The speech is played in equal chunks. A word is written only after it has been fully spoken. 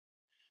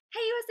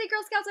USA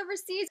Girl Scouts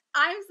Overseas.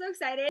 I'm so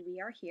excited.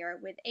 We are here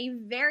with a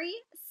very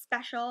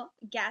special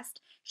guest.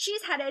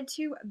 She's headed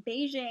to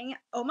Beijing.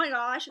 Oh my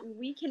gosh,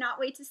 we cannot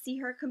wait to see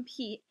her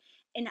compete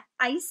in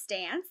ice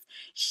dance.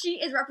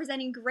 She is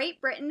representing Great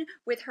Britain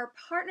with her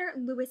partner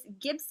Lewis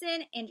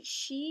Gibson, and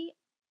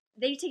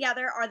they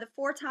together are the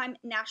 4-time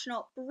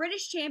national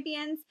British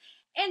champions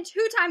and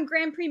 2-time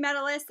Grand Prix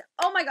medalists.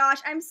 Oh my gosh,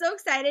 I'm so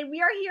excited.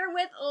 We are here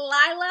with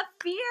Lilah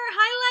Fear.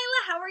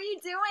 Hi Lilah, how are you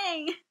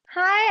doing?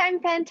 Hi, I'm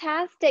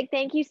fantastic.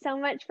 Thank you so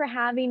much for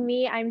having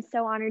me. I'm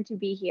so honored to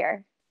be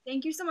here.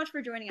 Thank you so much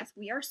for joining us.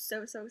 We are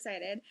so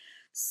excited.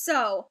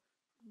 So,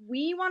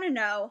 we want to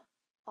know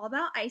all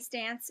about ice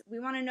dance. We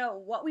want to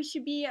know what we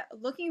should be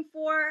looking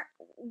for.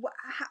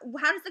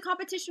 How does the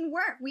competition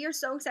work? We are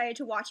so excited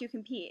to watch you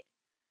compete.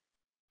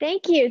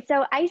 Thank you.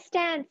 So, ice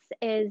dance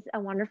is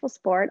a wonderful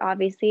sport,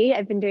 obviously.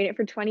 I've been doing it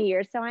for 20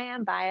 years, so I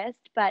am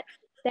biased, but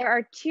there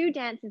are two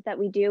dances that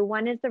we do.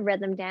 One is the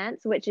rhythm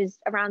dance, which is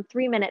around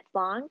 3 minutes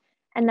long,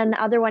 and then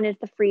the other one is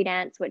the free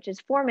dance, which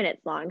is 4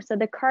 minutes long. So,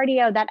 the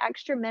cardio, that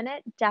extra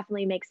minute,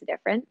 definitely makes a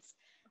difference.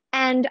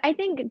 And I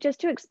think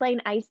just to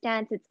explain ice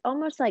dance, it's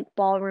almost like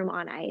ballroom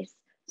on ice.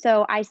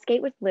 So, I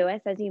skate with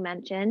Lewis, as you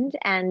mentioned,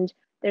 and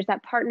there's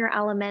that partner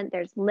element,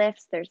 there's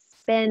lifts, there's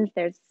spins,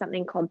 there's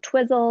something called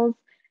twizzles.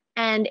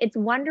 And it's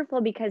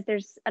wonderful because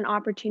there's an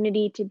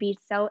opportunity to be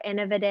so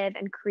innovative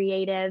and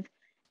creative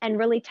and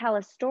really tell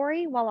a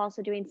story while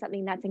also doing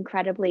something that's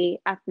incredibly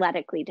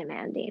athletically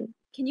demanding.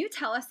 Can you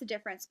tell us the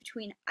difference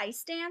between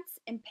ice dance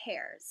and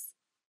pairs?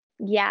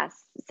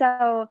 Yes.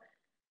 So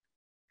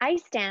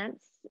ice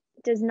dance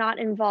does not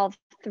involve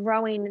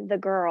throwing the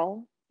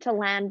girl to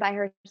land by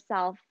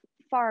herself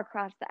far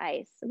across the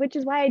ice, which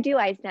is why I do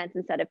ice dance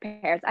instead of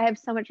pairs. I have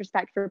so much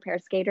respect for pair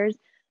skaters.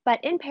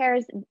 But in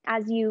pairs,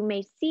 as you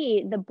may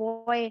see, the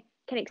boy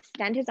can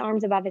extend his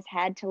arms above his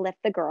head to lift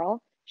the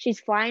girl. She's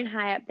flying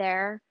high up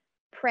there,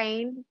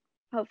 praying,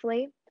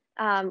 hopefully,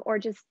 or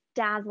just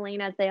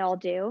dazzling as they all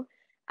do.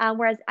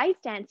 Whereas ice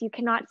dance, you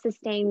cannot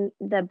sustain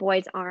the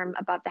boy's arm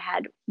above the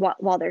head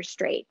while they're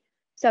straight.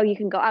 So you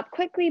can go up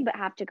quickly, but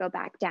have to go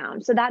back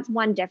down. So that's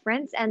one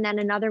difference. And then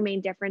another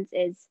main difference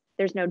is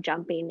there's no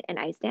jumping in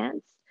ice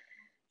dance.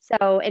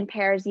 So in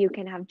pairs, you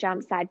can have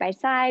jumps side by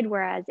side,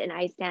 whereas in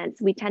ice dance,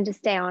 we tend to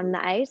stay on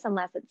the ice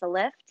unless it's a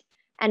lift.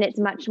 And it's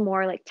much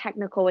more like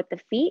technical with the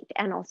feet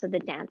and also the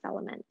dance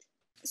element.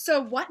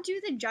 So, what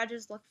do the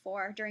judges look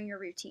for during your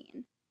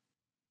routine?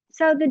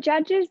 So the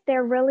judges,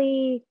 they're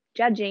really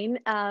judging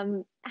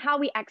how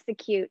we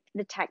execute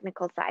the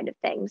technical side of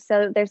things.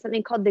 So there's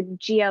something called the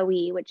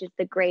GOE, which is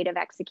the grade of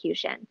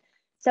execution.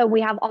 So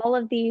we have all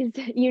of these,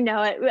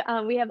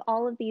 we have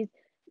all of these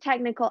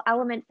technical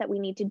elements that we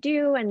need to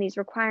do and these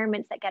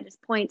requirements that get us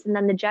points. And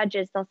then the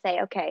judges, they'll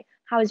say, okay,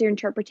 how is your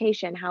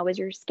interpretation? How is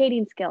your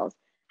skating skills?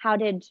 How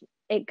did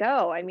it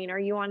go? I mean, are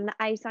you on the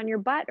ice on your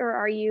butt or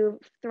are you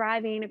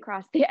thriving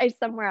across the ice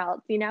somewhere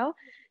else,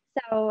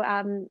 So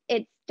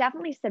it's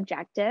definitely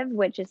subjective,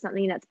 which is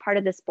something that's part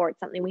of the sport,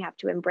 something we have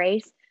to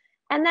embrace.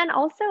 And then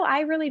also, I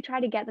really try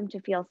to get them to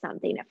feel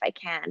something if I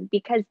can,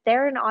 because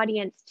they're an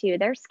audience too.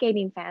 They're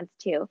skating fans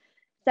too.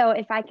 So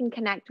if I can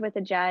connect with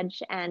a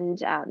judge and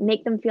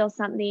make them feel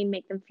something,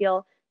 make them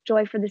feel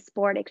joy for the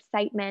sport,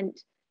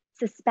 excitement,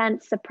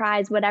 suspense,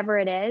 surprise, whatever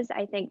it is,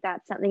 I think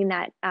that's something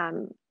that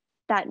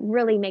that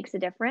really makes a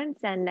difference.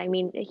 And I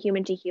mean,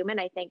 human to human,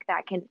 I think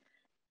that can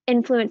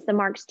influence the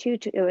marks too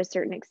to a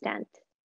certain extent.